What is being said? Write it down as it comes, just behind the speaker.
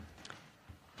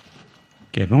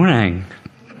Good morning.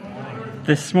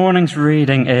 This morning's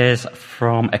reading is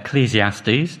from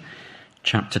Ecclesiastes,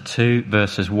 chapter 2,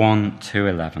 verses 1 to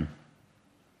 11.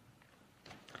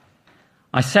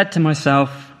 I said to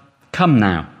myself, "Come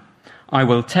now, I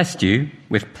will test you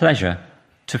with pleasure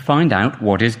to find out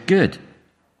what is good."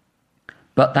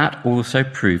 But that also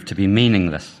proved to be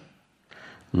meaningless.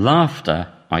 Laughter,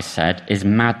 I said, is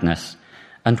madness,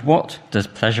 and what does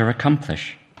pleasure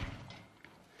accomplish?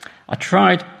 I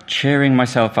tried cheering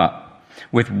myself up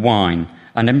with wine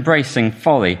and embracing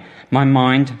folly, my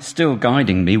mind still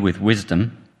guiding me with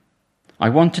wisdom. I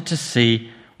wanted to see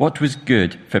what was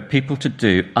good for people to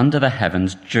do under the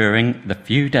heavens during the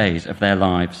few days of their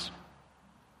lives.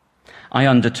 I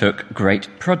undertook great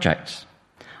projects.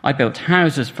 I built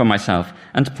houses for myself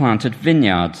and planted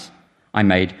vineyards. I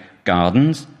made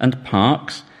gardens and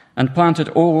parks and planted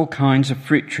all kinds of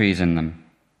fruit trees in them.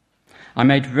 I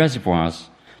made reservoirs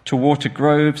to water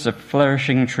groves of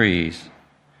flourishing trees.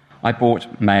 I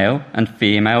bought male and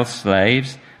female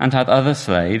slaves and had other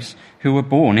slaves who were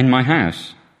born in my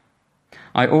house.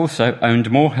 I also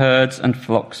owned more herds and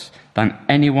flocks than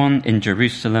anyone in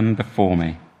Jerusalem before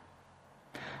me.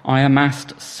 I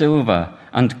amassed silver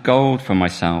and gold for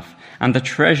myself and the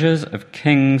treasures of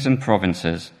kings and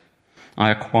provinces.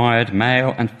 I acquired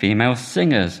male and female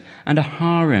singers and a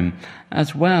harem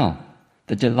as well,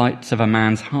 the delights of a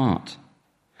man's heart.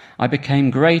 I became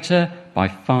greater by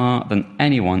far than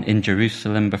anyone in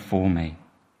Jerusalem before me.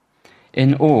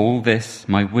 In all this,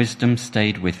 my wisdom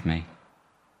stayed with me.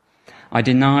 I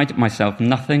denied myself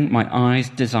nothing my eyes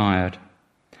desired.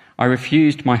 I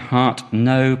refused my heart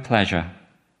no pleasure.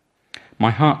 My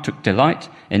heart took delight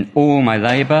in all my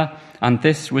labor, and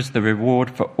this was the reward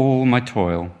for all my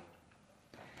toil.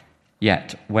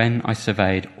 Yet when I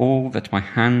surveyed all that my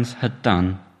hands had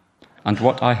done, and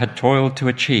what I had toiled to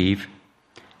achieve,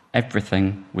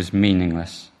 everything was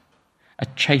meaningless, a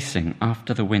chasing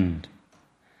after the wind.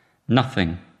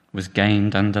 Nothing was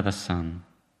gained under the sun.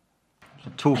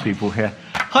 Tall people here.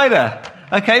 Hi there.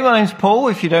 Okay, my name's Paul,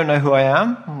 if you don't know who I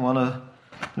am. I'm one of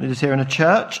the leaders here in a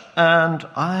church, and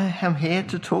I am here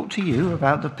to talk to you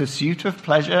about the pursuit of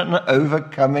pleasure and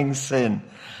overcoming sin.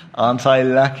 Aren't I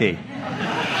lucky?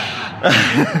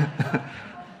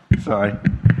 Sorry.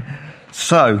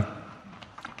 So,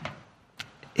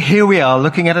 here we are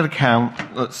looking at an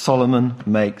account that Solomon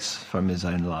makes from his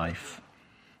own life.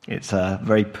 It's a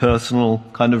very personal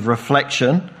kind of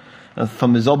reflection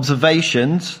from his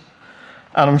observations,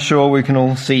 and I'm sure we can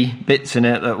all see bits in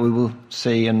it that we will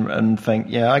see and think,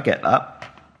 yeah, I get that.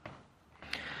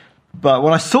 But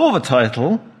when I saw the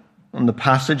title and the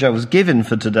passage I was given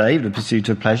for today, The Pursuit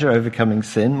of Pleasure, Overcoming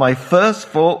Sin, my first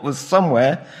thought was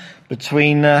somewhere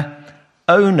between,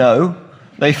 oh no,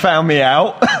 they found me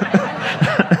out,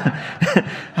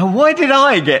 and why did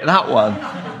I get that one?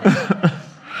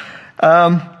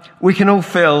 We can all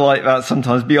feel like that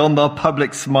sometimes. Beyond our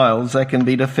public smiles, there can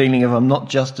be the feeling of I'm not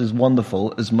just as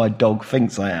wonderful as my dog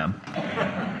thinks I am.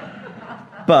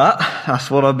 But that's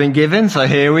what I've been given, so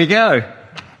here we go.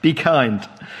 Be kind.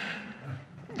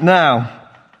 Now,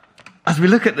 as we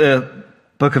look at the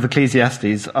book of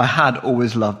Ecclesiastes, I had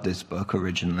always loved this book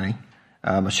originally.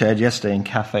 I shared yesterday in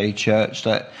Cafe Church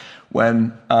that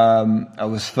when I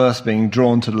was first being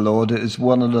drawn to the Lord, it was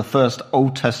one of the first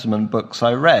Old Testament books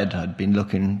I read. I'd been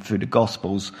looking through the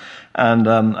Gospels, and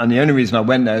the only reason I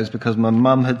went there is because my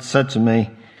mum had said to me,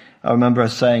 I remember her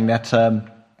saying that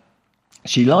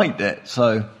she liked it,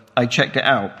 so I checked it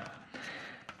out.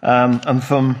 And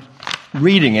from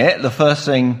reading it, the first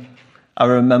thing I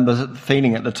remember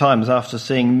feeling at the time was after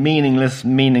seeing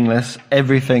meaningless,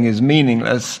 everything is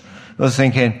meaningless, I was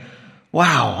thinking,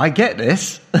 wow, I get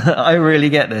this. I really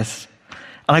get this.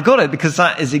 And I got it because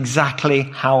that is exactly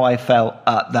how I felt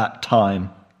at that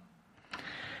time.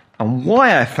 And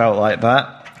why I felt like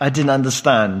that, I didn't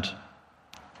understand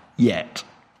yet.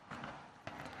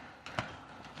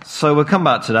 So we'll come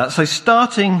back to that. So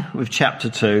starting with chapter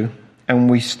 2,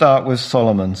 and we start with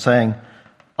Solomon saying,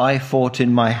 I thought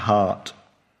in my heart,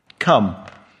 come,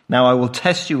 now I will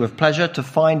test you with pleasure to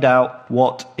find out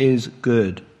what is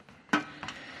good.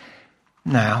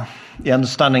 Now, the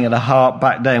understanding of the heart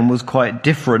back then was quite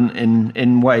different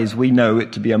in ways. We know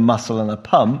it to be a muscle and a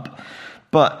pump,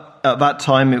 but at that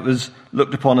time it was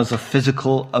looked upon as a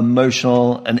physical,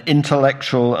 emotional, and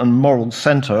intellectual and moral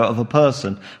center of a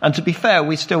person. And to be fair,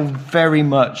 we still very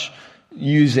much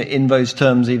use it in those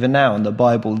terms even now, and the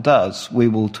Bible does. We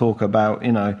will talk about,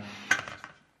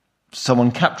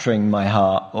 someone capturing my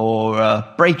heart or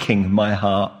breaking my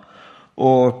heart,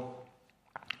 or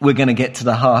we're going to get to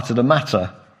the heart of the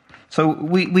matter. So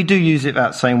we do use it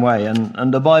that same way,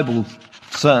 and the Bible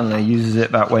Certainly uses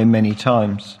it that way many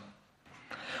times.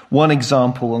 One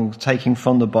example I'm taking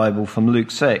from the Bible, from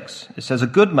Luke 6, it says, a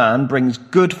good man brings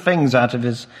good things out of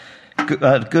his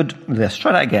let's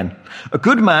try that again. A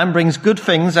good man brings good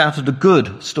things out of the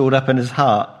good stored up in his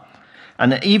heart,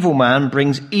 and an evil man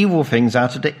brings evil things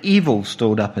out of the evil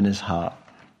stored up in his heart.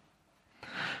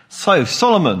 So,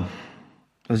 Solomon,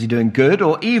 was he doing good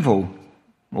or evil?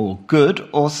 Or good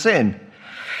or sin?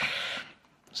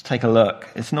 Let's take a look.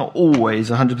 It's not always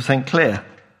 100% clear.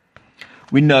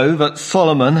 We know that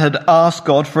Solomon had asked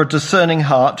God for a discerning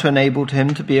heart to enable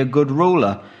him to be a good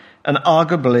ruler, and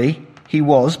arguably he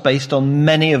was, based on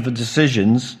many of the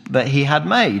decisions that he had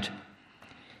made.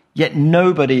 Yet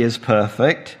nobody is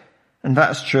perfect, and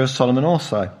that's true of Solomon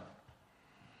also.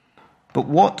 But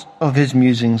what of his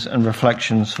musings and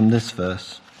reflections from this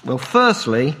verse? Well,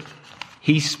 firstly,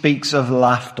 he speaks of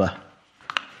laughter.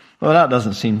 Well, that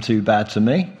doesn't seem too bad to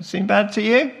me. Seem bad to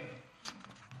you?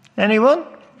 Anyone?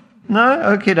 No?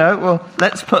 Okay, no. Well,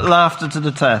 let's put laughter to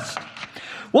the test.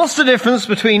 What's the difference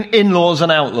between in-laws and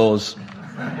outlaws?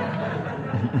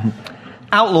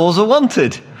 Outlaws are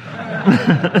wanted.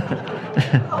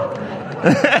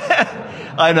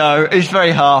 I know, it's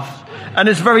very half. And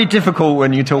it's very difficult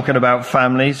when you're talking about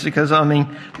families because,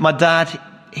 my dad,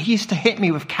 he used to hit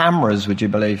me with cameras, would you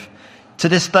believe? To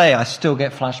this day, I still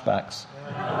get flashbacks.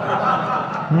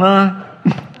 No.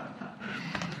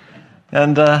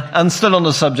 And still on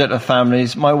the subject of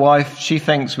families, my wife, she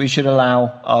thinks we should allow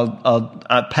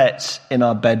our pets in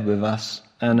our bed with us.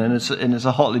 And it's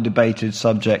a hotly debated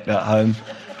subject at home.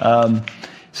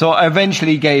 So I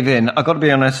eventually gave in. I've got to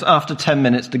be honest, after 10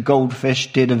 minutes, the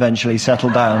goldfish did eventually settle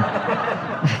down.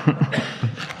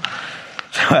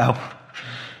 Well,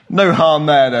 no harm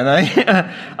there then,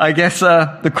 eh? I guess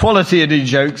the quality of these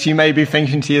jokes, you may be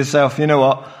thinking to yourself, you know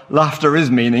what, laughter is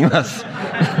meaningless.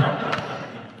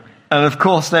 And of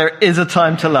course, there is a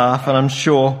time to laugh, and I'm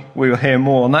sure we will hear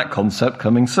more on that concept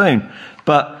coming soon.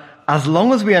 But as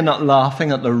long as we are not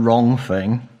laughing at the wrong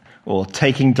thing, or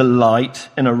taking delight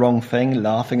in a wrong thing,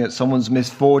 laughing at someone's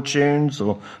misfortunes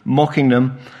or mocking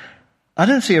them, I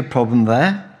don't see a problem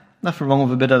there. Nothing wrong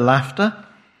with a bit of laughter.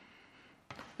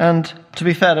 And to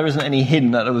be fair, there isn't any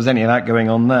hint that there was any of that going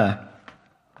on there.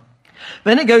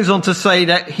 Then it goes on to say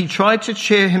that he tried to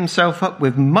cheer himself up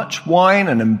with much wine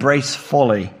and embrace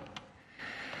folly.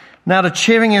 Now, the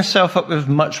cheering yourself up with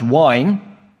much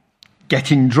wine,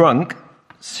 getting drunk,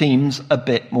 seems a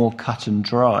bit more cut and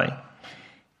dry.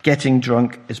 Getting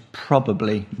drunk is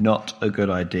probably not a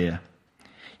good idea.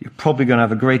 You're probably going to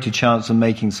have a greater chance of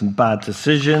making some bad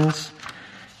decisions.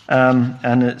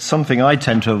 And it's something I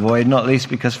tend to avoid, not least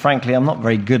because, frankly, I'm not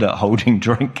very good at holding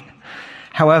drink.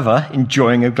 However,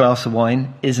 enjoying a glass of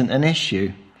wine isn't an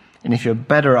issue. And if you're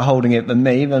better at holding it than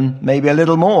me, then maybe a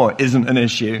little more isn't an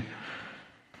issue.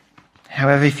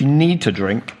 However, if you need to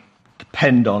drink,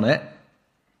 depend on it,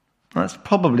 that's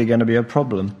probably going to be a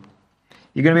problem.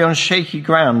 You're going to be on shaky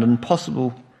ground, and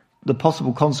the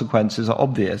possible consequences are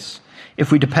obvious.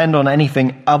 If we depend on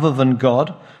anything other than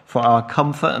God for our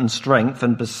comfort and strength,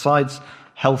 and besides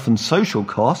health and social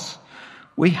costs,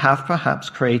 we have perhaps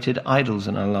created idols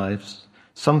in our lives,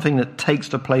 something that takes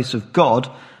the place of God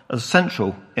as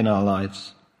central in our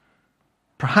lives.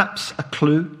 Perhaps a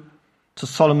clue to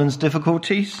Solomon's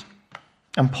difficulties,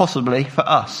 and possibly for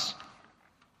us.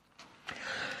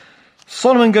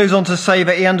 Solomon goes on to say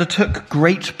that he undertook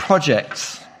great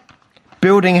projects,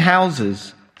 building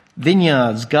houses,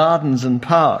 vineyards, gardens, and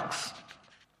parks.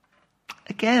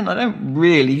 Again, I don't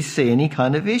really see any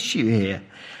kind of issue here.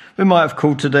 We might have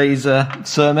called today's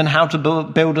sermon How to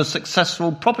Build a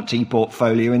Successful Property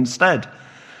Portfolio instead.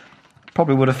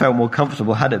 Probably would have felt more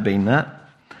comfortable had it been that.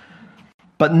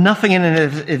 But nothing in and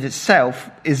of itself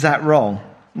is that wrong.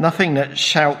 Nothing that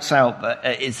shouts out that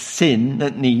it is sin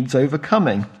that needs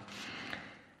overcoming.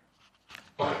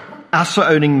 As for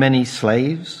owning many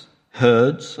slaves,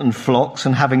 herds and flocks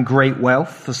and having great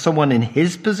wealth for someone in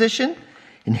his position,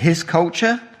 in his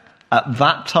culture, at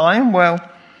that time, well,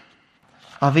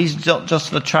 are these not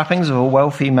just the trappings of a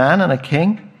wealthy man and a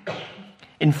king?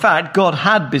 In fact, God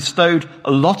had bestowed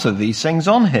a lot of these things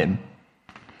on him.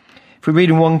 If we read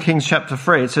in 1 Kings chapter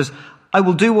 3, it says, I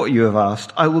will do what you have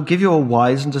asked. I will give you a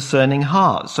wise and discerning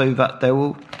heart, so that there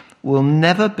will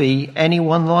never be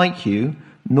anyone like you,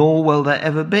 nor will there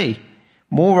ever be.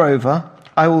 Moreover,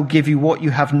 I will give you what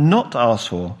you have not asked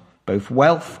for, both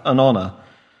wealth and honor,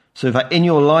 so that in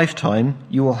your lifetime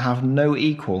you will have no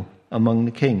equal among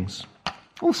the kings.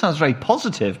 All sounds very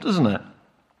positive, doesn't it?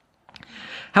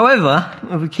 However,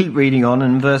 if we keep reading on,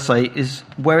 in verse 8 is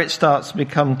where it starts to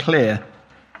become clear.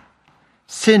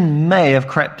 Sin may have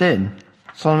crept in.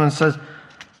 Solomon says,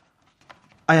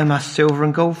 I amassed silver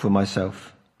and gold for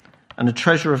myself, and a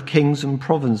treasure of kings and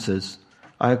provinces.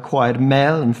 I acquired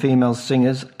male and female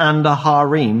singers and a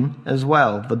harem as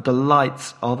well, the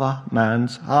delights of a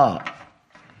man's heart.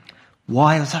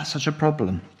 Why is that such a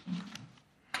problem?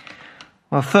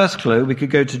 Well, first clue, we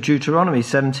could go to Deuteronomy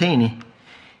 17.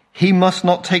 He must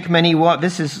not take many wives.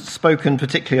 This is spoken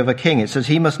particularly of a king. It says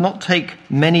he must not take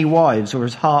many wives or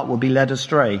his heart will be led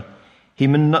astray. He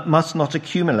must not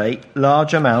accumulate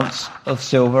large amounts of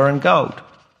silver and gold.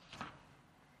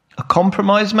 A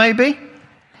compromise, maybe?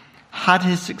 Had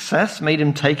his success made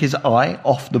him take his eye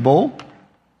off the ball?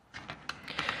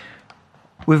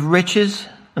 With riches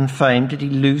and fame, did he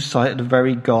lose sight of the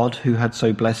very God who had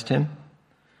so blessed him?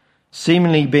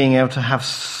 Seemingly being able to have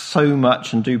so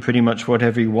much and do pretty much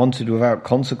whatever he wanted without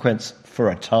consequence for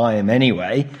a time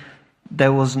anyway,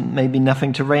 there was maybe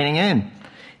nothing to reining in.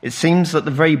 It seems that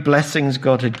the very blessings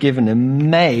God had given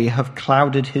him may have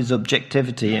clouded his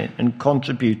objectivity and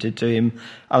contributed to him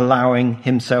allowing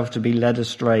himself to be led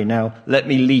astray. Now, let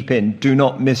me leap in. Do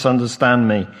not misunderstand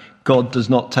me. God does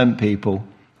not tempt people.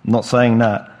 I'm not saying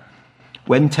that.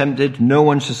 When tempted, no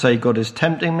one should say, God is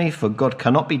tempting me, for God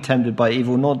cannot be tempted by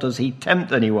evil, nor does he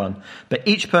tempt anyone. But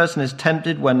each person is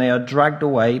tempted when they are dragged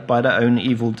away by their own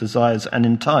evil desires and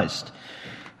enticed.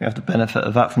 We have the benefit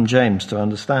of that from James to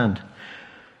understand.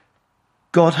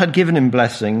 God had given him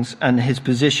blessings, and his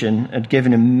position had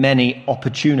given him many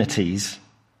opportunities.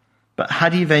 But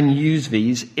had he then used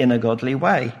these in a godly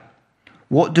way?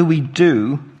 What do we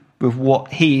do with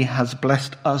what he has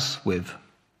blessed us with?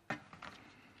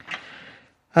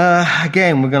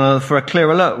 Again, for a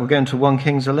clearer look, we're going to 1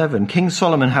 Kings 11. King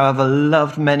Solomon, however,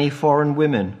 loved many foreign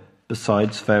women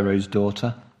besides Pharaoh's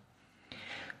daughter.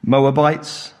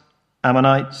 Moabites,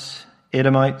 Ammonites,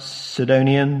 Edomites,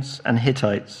 Sidonians, and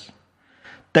Hittites.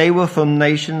 They were from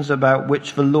nations about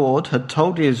which the Lord had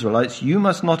told the Israelites, you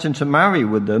must not intermarry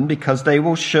with them because they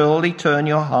will surely turn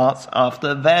your hearts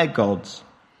after their gods.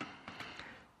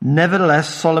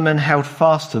 Nevertheless, Solomon held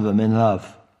fast to them in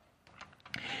love.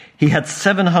 He had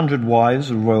 700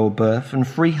 wives of royal birth and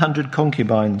 300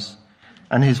 concubines,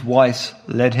 and his wives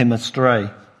led him astray.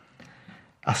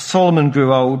 As Solomon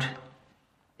grew old,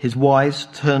 his wives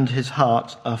turned his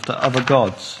heart after other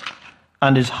gods,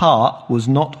 and his heart was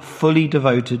not fully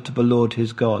devoted to the Lord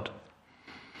his God.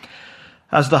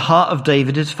 As the heart of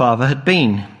David his father had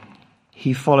been,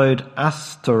 he followed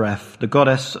Ashtoreth, the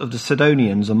goddess of the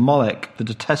Sidonians, and Molech, the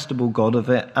detestable god of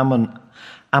the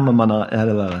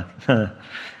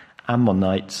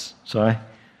Ammonites. So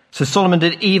Solomon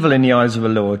did evil in the eyes of the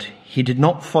Lord. He did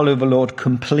not follow the Lord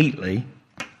completely,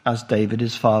 as David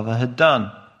his father had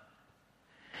done.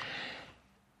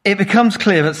 It becomes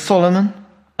clear that Solomon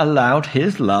allowed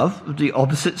his love of the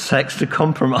opposite sex to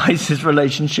compromise his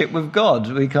relationship with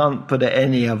God. We can't put it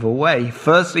any other way.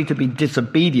 Firstly, to be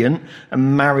disobedient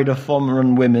and married a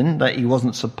foreign women that he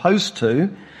wasn't supposed to.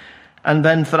 And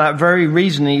then for that very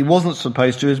reason he wasn't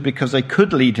supposed to is because they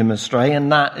could lead him astray.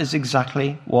 And that is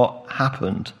exactly what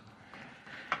happened.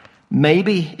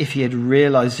 Maybe if he had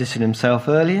realized this in himself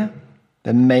earlier,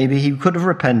 then maybe he could have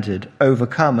repented,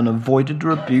 overcome and avoided the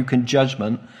rebuke and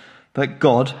judgment that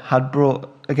God had brought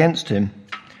against him.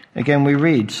 Again, we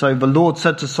read, so the Lord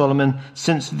said to Solomon,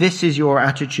 since this is your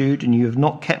attitude and you have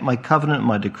not kept my covenant and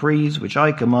my decrees, which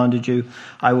I commanded you,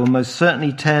 I will most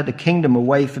certainly tear the kingdom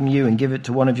away from you and give it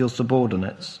to one of your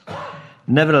subordinates.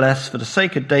 Nevertheless, for the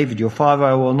sake of David, your father,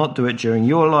 I will not do it during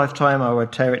your lifetime. I will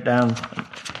tear it down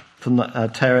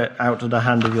tear it out of the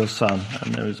hand of your son.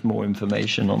 And there is more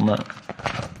information on that.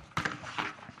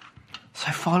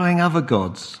 So following other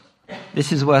gods,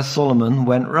 this is where Solomon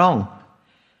went wrong.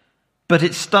 But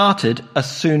it started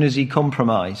as soon as he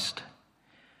compromised.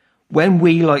 When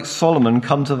we, like Solomon,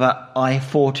 come to that I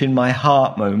fought in my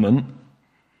heart moment,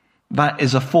 that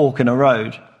is a fork in a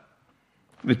road.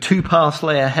 With two paths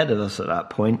lay ahead of us at that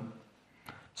point.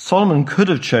 Solomon could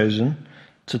have chosen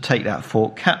to take that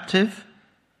fork captive,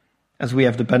 as we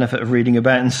have the benefit of reading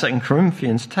about in 2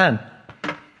 Corinthians 10.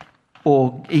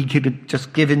 Or he could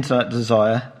just give in to that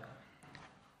desire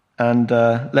and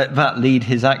let that lead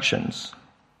his actions.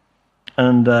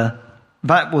 And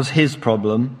that was his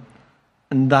problem,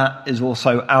 and that is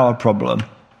also our problem.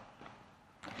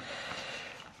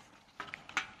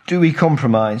 Do we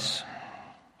compromise?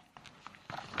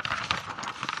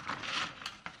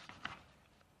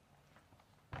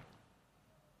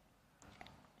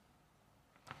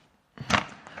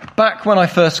 Back when I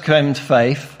first came to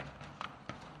faith,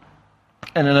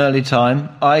 in an early time,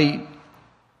 I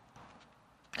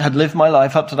had lived my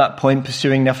life up to that point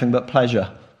pursuing nothing but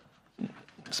pleasure.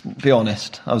 Let's be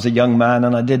honest, I was a young man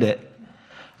and I did it.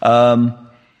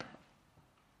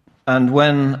 And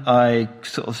when I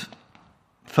sort of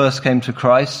first came to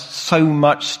Christ, so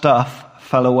much stuff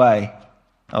fell away.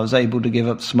 I was able to give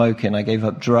up smoking, I gave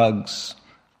up drugs,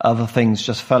 other things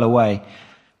just fell away.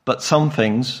 But some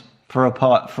things, for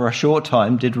a short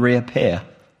time, did reappear.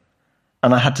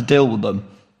 And I had to deal with them.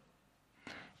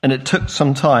 And it took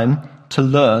some time to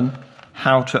learn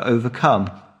how to overcome.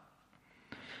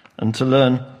 And to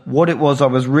learn what it was I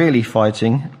was really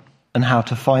fighting and how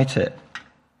to fight it.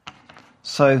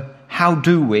 So, how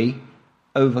do we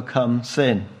overcome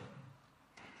sin?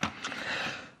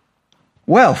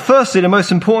 Well, firstly, the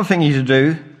most important thing you need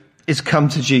to do is come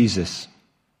to Jesus.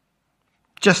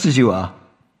 Just as you are.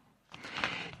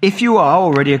 If you are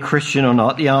already a Christian or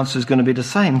not, the answer is going to be the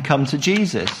same. Come to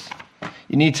Jesus.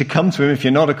 You need to come to him if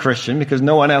you're not a Christian, because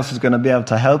no one else is going to be able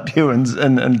to help you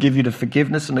and give you the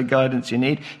forgiveness and the guidance you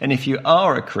need. And if you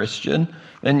are a Christian,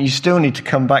 then you still need to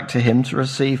come back to him to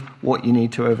receive what you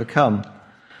need to overcome.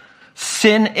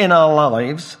 Sin in our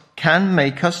lives can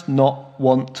make us not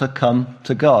want to come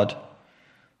to God.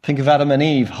 Think of Adam and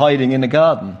Eve hiding in the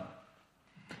garden.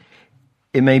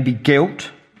 It may be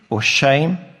guilt or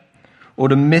shame or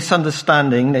the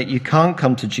misunderstanding that you can't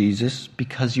come to Jesus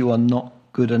because you are not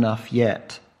good enough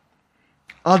yet.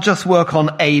 I'll just work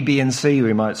on A, B, and C,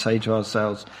 we might say to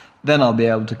ourselves. Then I'll be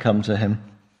able to come to him.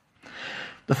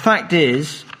 The fact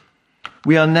is,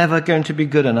 we are never going to be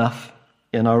good enough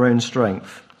in our own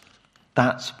strength.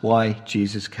 That's why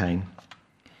Jesus came.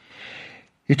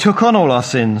 He took on all our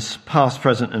sins, past,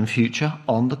 present, and future,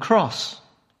 on the cross.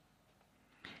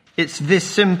 It's this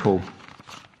simple.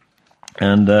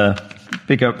 And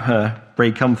big up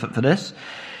Ray Comfort for this.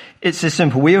 It's this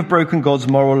simple. We have broken God's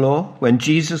moral law. When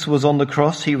Jesus was on the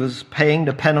cross, he was paying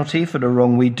the penalty for the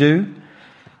wrong we do,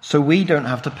 so we don't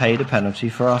have to pay the penalty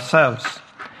for ourselves.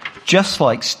 Just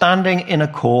like standing in a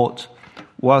court,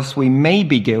 whilst we may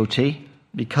be guilty,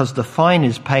 because the fine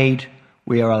is paid,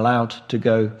 we are allowed to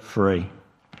go free.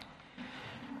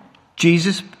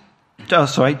 Just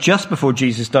before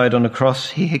Jesus died on the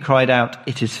cross, he cried out,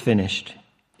 "It is finished."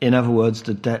 In other words,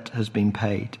 the debt has been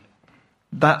paid.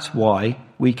 That's why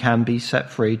we can be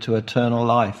set free to eternal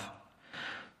life,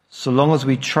 so long as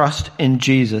we trust in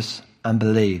Jesus and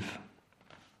believe.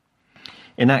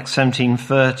 In Acts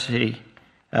 17:30,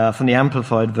 from the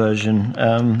Amplified Version,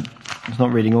 I'm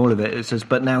not reading all of it, it says,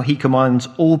 "But now he commands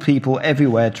all people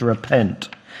everywhere to repent."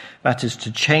 That is,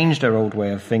 to change their old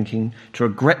way of thinking, to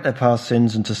regret their past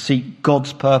sins, and to seek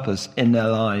God's purpose in their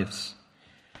lives.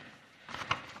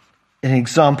 An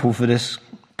example for this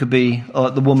could be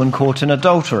the woman caught in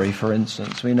adultery, for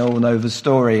instance. We all know the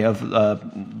story of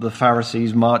the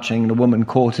Pharisees marching the woman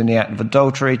caught in the act of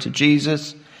adultery to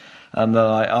Jesus. And they're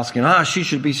like asking, she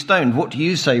should be stoned. What do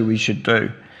you say we should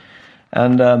do?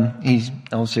 And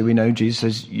obviously we know Jesus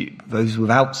says, those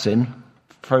without sin,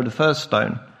 throw the first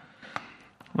stone.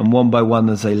 And one by one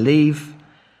as they leave.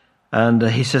 And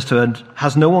he says to her,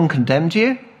 "Has no one condemned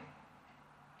you?"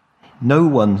 "No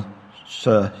one,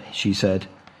 sir," she said.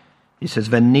 He says,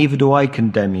 "Then neither do I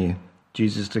condemn you."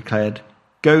 Jesus declared,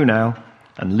 "Go now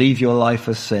and leave your life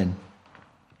as sin."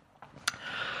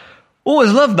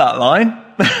 Always loved that line.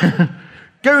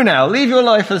 Go now, leave your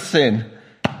life as sin.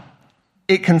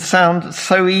 It can sound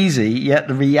so easy, yet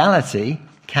the reality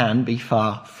can be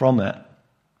far from it.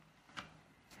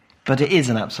 But it is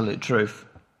an absolute truth.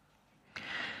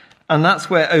 And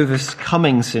that's where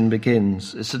overcoming sin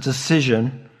begins. It's a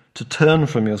decision to turn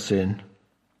from your sin.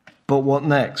 But what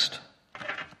next?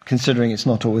 Considering it's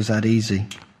not always that easy.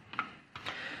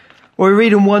 Well, we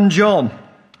read in 1 John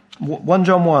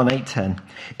 1, 8-10.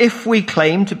 "If we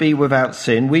claim to be without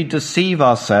sin, we deceive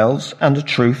ourselves and the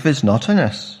truth is not in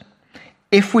us.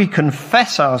 If we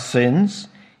confess our sins,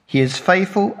 he is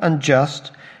faithful and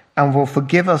just and will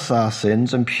forgive us our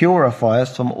sins and purify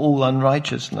us from all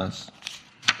unrighteousness.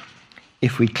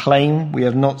 If we claim we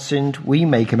have not sinned, we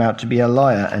make him out to be a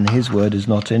liar and his word is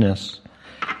not in us."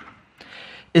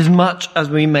 As much as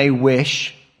we may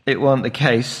wish it weren't the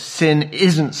case, sin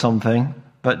isn't something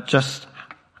but just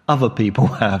other people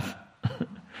have.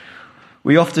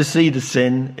 We often see the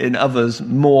sin in others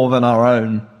more than our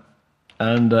own.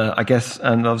 And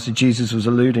and obviously Jesus was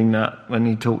alluding that when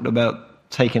he talked about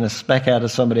taking a speck out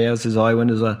of somebody else's eye when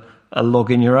there's a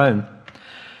log in your own.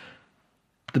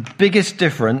 The biggest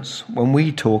difference when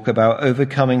we talk about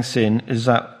overcoming sin is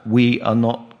that we are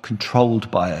not controlled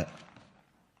by it.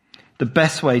 The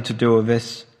best way to deal with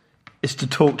this is to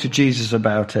talk to Jesus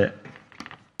about it.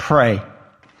 Pray.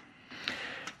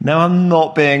 Now, I'm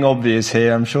not being obvious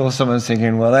here. I'm sure someone's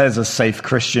thinking, well, there's a safe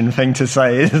Christian thing to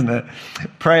say, isn't it?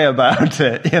 Pray about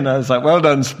it. It's like, well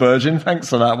done, Spurgeon. Thanks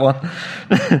for that one.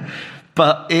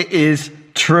 But it is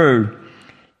true.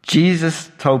 Jesus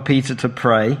told Peter to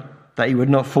pray that he would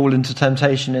not fall into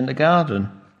temptation in the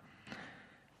garden.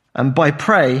 And by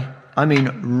pray, I mean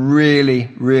really,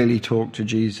 really talk to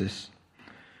Jesus.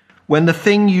 When the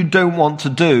thing you don't want to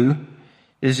do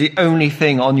is the only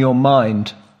thing on your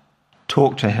mind,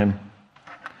 talk to him.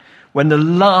 When the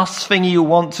last thing you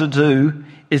want to do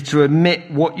is to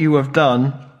admit what you have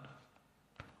done,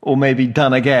 or maybe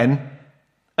done again,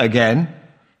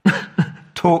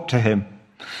 talk to him.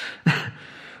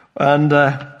 And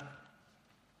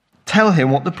tell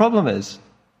him what the problem is.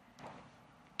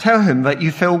 Tell him that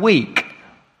you feel weak.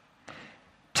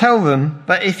 Tell them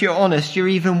that if you're honest, you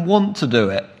even want to do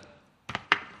it.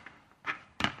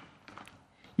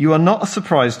 You are not a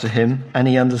surprise to him, and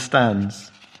he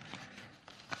understands.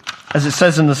 As it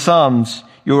says in the Psalms,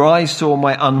 your eyes saw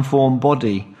my unformed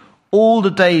body. All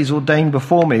the days ordained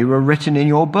before me were written in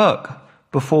your book,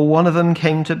 before one of them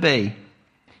came to be.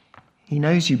 He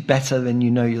knows you better than you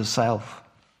know yourself.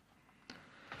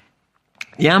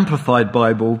 The Amplified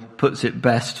Bible puts it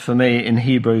best for me in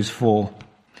Hebrews 4.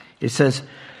 It says,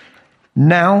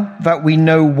 now that we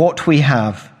know what we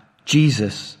have,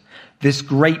 Jesus, this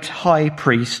great high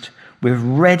priest with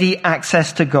ready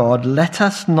access to God, let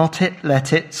us not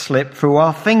let it slip through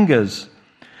our fingers.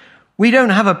 We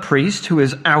don't have a priest who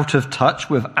is out of touch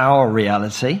with our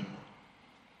reality.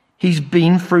 He's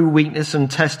been through weakness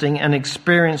and testing and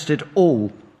experienced it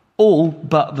all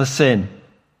but the sin.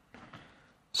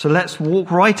 So let's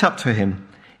walk right up to him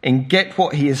and get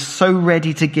what he is so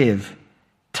ready to give.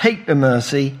 Take the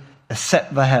mercy,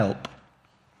 accept the help.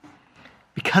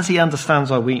 Because he understands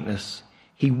our weakness,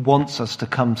 he wants us to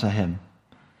come to him.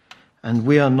 And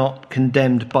we are not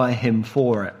condemned by him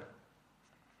for it.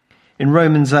 In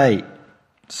Romans 8,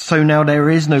 so now there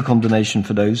is no condemnation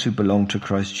for those who belong to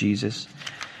Christ Jesus.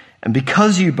 And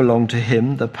because you belong to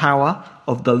him, the power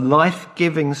of the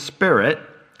life-giving Spirit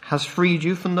has freed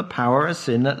you from the power of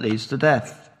sin that leads to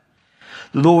death.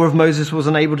 The law of Moses was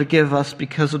unable to give us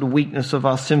because of the weakness of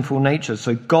our sinful nature.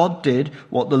 So God did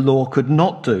what the law could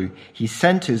not do. He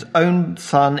sent his own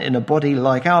Son in a body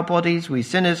like our bodies, we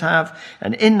sinners have.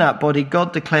 And in that body,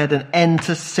 God declared an end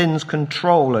to sin's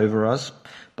control over us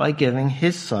by giving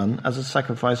his Son as a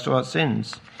sacrifice to our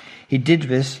sins. He did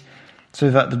this so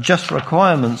that the just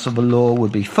requirements of the law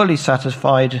would be fully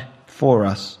satisfied for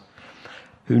us,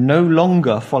 who no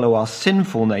longer follow our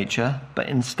sinful nature, but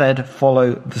instead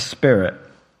follow the Spirit.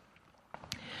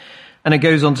 And it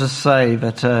goes on to say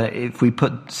that if we it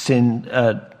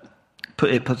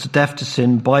puts death to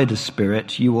sin by the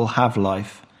Spirit, you will have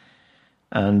life.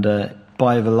 And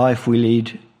by the life we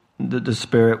lead, the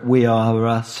Spirit, we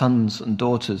are sons and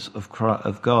daughters of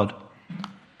God.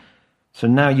 So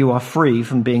now you are free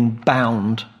from being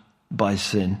bound by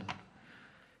sin.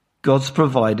 God's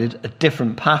provided a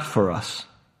different path for us.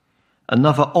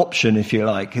 Another option, if you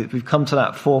like. We've come to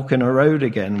that fork in a road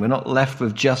again. We're not left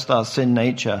with just our sin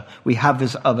nature. We have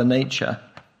this other nature.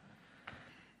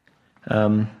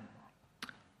 And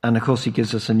of course, he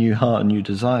gives us a new heart and new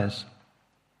desires.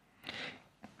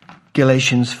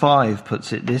 Galatians 5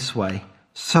 puts it this way.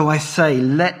 So I say,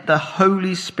 let the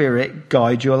Holy Spirit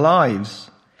guide your lives.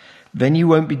 Then you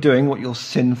won't be doing what your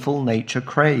sinful nature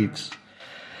craves.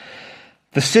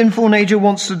 The sinful nature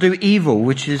wants to do evil,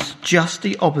 which is just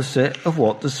the opposite of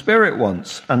what the Spirit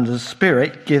wants. And the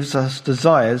Spirit gives us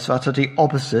desires that are the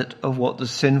opposite of what the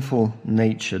sinful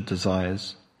nature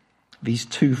desires. These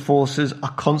two forces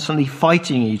are constantly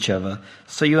fighting each other,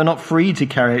 so you are not free to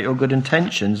carry out your good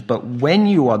intentions. But when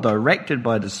you are directed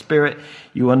by the Spirit,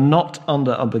 you are not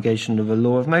under obligation of the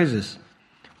law of Moses.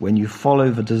 When you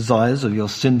follow the desires of your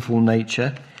sinful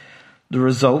nature, the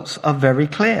results are very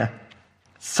clear.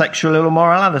 Sexual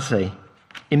immorality,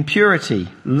 impurity,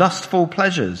 lustful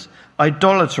pleasures,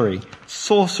 idolatry,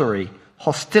 sorcery,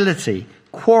 hostility,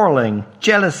 quarreling,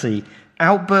 jealousy,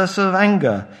 outbursts of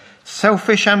anger,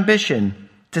 selfish ambition,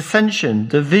 dissension,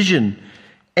 division,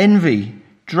 envy,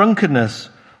 drunkenness,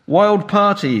 wild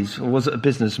parties, or was it a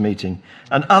business meeting,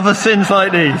 and other sins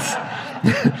like these.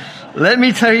 Let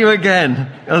me tell you again,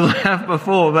 as I have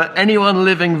before, that anyone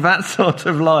living that sort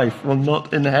of life will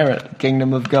not inherit the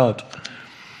kingdom of God.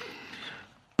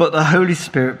 But the Holy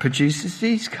Spirit produces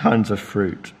these kinds of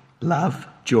fruit: love,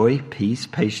 joy, peace,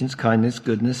 patience, kindness,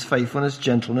 goodness, faithfulness,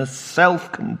 gentleness,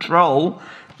 self-control.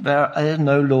 There is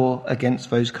no law against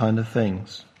those kind of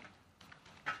things.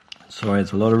 Sorry,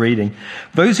 it's a lot of reading.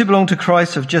 Those who belong to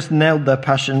Christ have just nailed their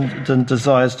passions and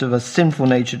desires to the sinful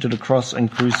nature to the cross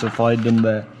and crucified them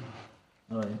there.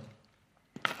 Sorry.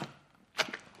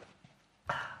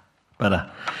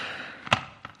 Better.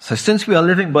 So since we are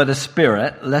living by the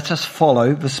Spirit, let us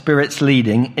follow the Spirit's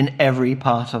leading in every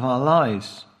part of our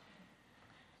lives.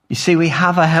 You see, we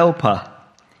have a helper.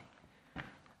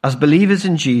 As believers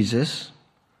in Jesus,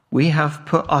 we have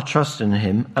put our trust in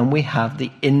him and we have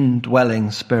the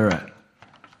indwelling Spirit.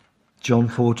 John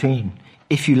 14.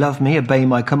 If you love me, obey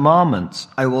my commandments.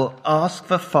 I will ask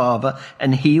the Father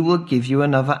and he will give you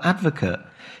another advocate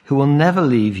who will never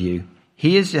leave you.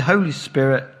 He is the Holy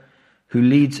Spirit who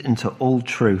leads into all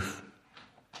truth.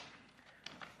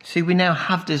 See, we now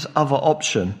have this other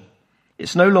option.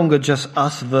 It's no longer just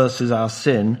us versus our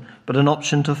sin, but an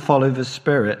option to follow the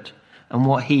Spirit and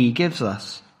what he gives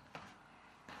us.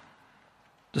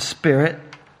 The Spirit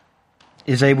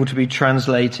is able to be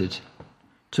translated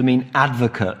to mean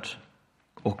advocate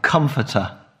or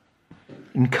comforter,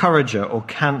 encourager or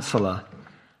counselor.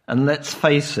 And let's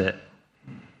face it,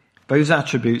 those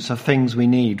attributes are things we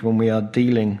need when we are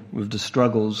dealing with the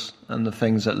struggles and the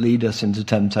things that lead us into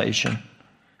temptation.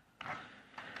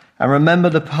 And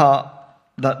remember the part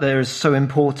that there is so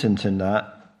important in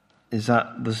that is that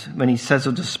when he says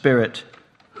of the Spirit,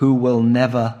 who will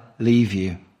never leave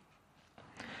you.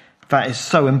 That is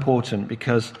so important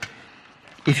because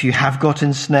if you have got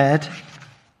ensnared,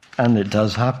 and it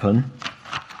does happen,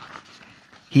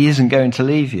 he isn't going to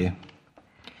leave you.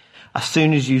 As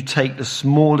soon as you take the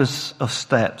smallest of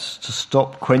steps to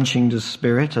stop quenching the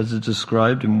Spirit, as is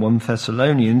described in 1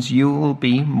 Thessalonians, you will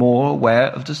be more aware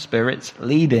of the Spirit's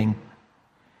leading.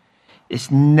 It's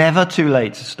never too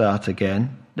late to start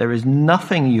again. There is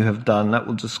nothing you have done that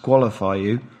will disqualify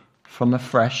you from a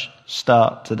fresh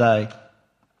start today.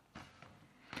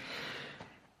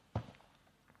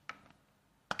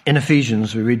 In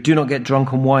Ephesians, we read, do not get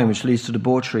drunk on wine, which leads to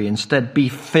debauchery. Instead, be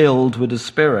filled with the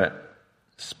Spirit,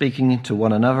 speaking to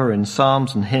one another in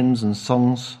psalms and hymns and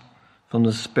songs from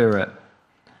the Spirit.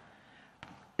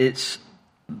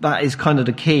 That is kind of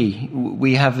the key.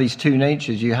 We have these two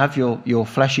natures. You have your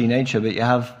fleshy nature, but you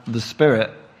have the Spirit,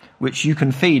 which you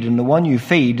can feed. And the one you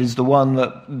feed is the one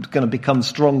that's going to become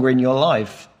stronger in your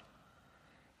life.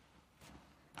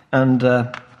 And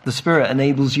the Spirit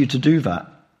enables you to do that.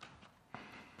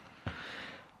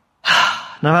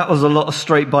 Now, that was a lot of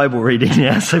straight Bible reading,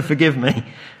 yeah, so forgive me.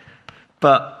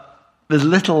 But there's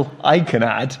little I can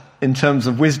add in terms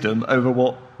of wisdom over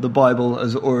what the Bible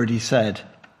has already said.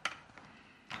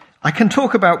 I can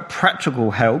talk about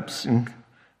practical helps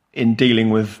in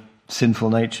dealing with sinful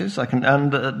natures.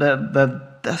 And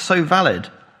they're so valid.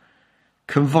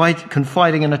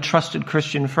 Confiding in a trusted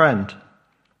Christian friend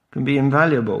can be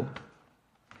invaluable.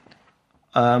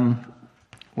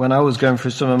 When I was going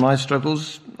through some of my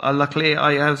struggles, luckily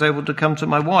I was able to come to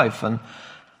my wife, and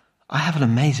I have an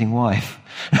amazing wife.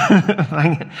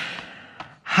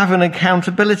 Have an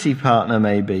accountability partner,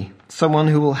 maybe. Someone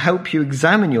who will help you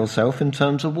examine yourself in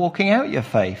terms of walking out your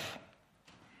faith.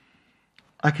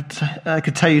 I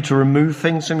could tell you to remove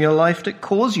things from your life that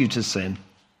cause you to sin.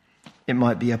 It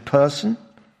might be a person,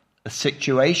 a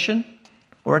situation,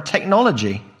 or a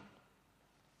technology.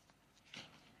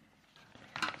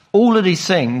 All of these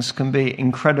things can be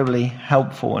incredibly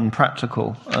helpful and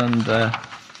practical.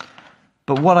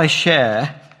 But what I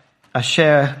share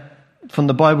from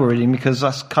the Bible reading because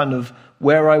that's kind of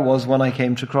where I was when I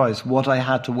came to Christ, what I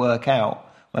had to work out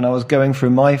when I was going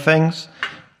through my things.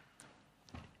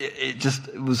 It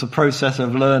was a process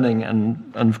of learning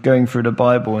and going through the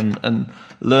Bible and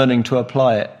learning to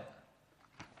apply it.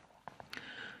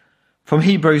 From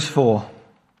Hebrews 4,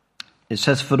 it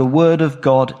says, for the word of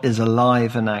God is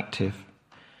alive and active,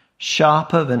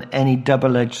 sharper than any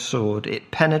double-edged sword.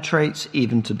 It penetrates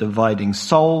even to dividing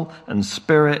soul and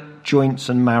spirit, joints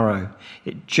and marrow.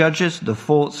 It judges the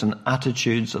thoughts and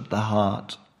attitudes of the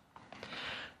heart.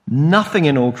 Nothing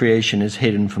in all creation is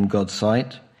hidden from God's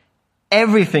sight.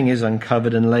 Everything is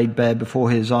uncovered and laid bare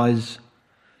before his eyes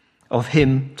of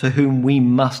him to whom we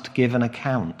must give an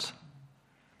account.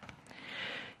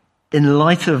 In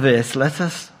light of this, let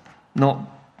us not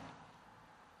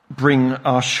bring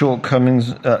our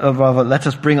shortcomings, let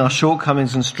us bring our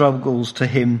shortcomings and struggles to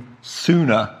him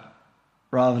sooner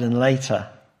rather than later.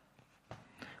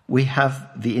 We have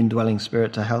the indwelling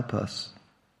Spirit to help us.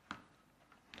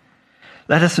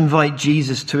 Let us invite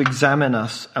Jesus to examine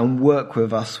us and work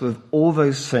with us with all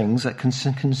those things that can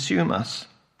consume us.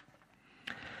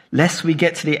 Lest we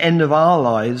get to the end of our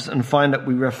lives and find that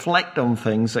we reflect on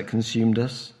things that consumed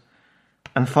us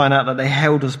and find out that they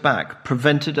held us back,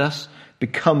 prevented us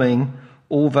becoming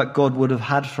all that God would have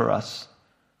had for us,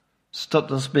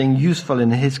 stopped us being useful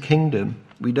in his kingdom.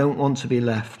 We don't want to be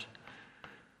left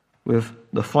with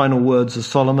the final words of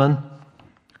Solomon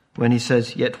when he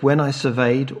says, yet when I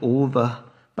surveyed all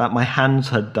that my hands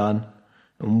had done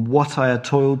and what I had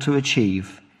toiled to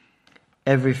achieve,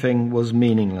 everything was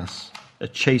meaningless, a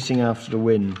chasing after the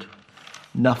wind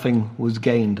nothing was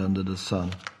gained under the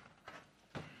sun.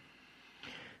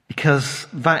 Because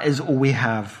that is all we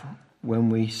have when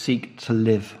we seek to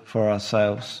live for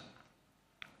ourselves.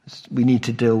 We need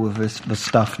to deal with the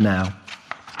stuff now.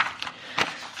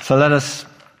 So let us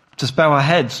just bow our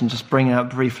heads and just bring it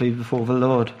out briefly before the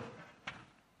Lord.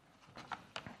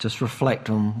 Just reflect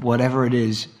on whatever it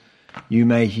is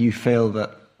you feel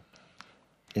that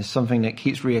is something that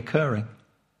keeps reoccurring.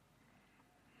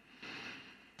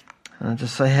 And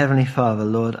just say, Heavenly Father,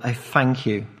 Lord, I thank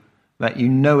you that you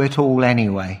know it all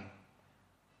anyway.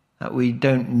 That we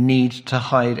don't need to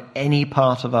hide any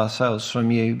part of ourselves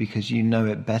from you because you know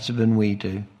it better than we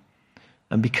do.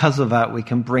 And because of that, we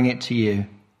can bring it to you,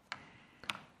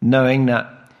 knowing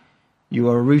that you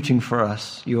are rooting for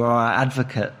us, you are our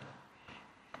advocate,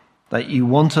 that you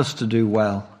want us to do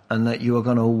well, and that you are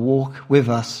going to walk with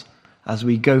us as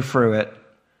we go through it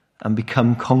and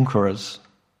become conquerors.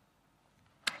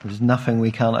 There's nothing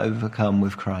we can't overcome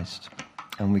with Christ,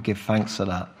 and we give thanks for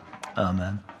that.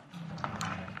 Amen.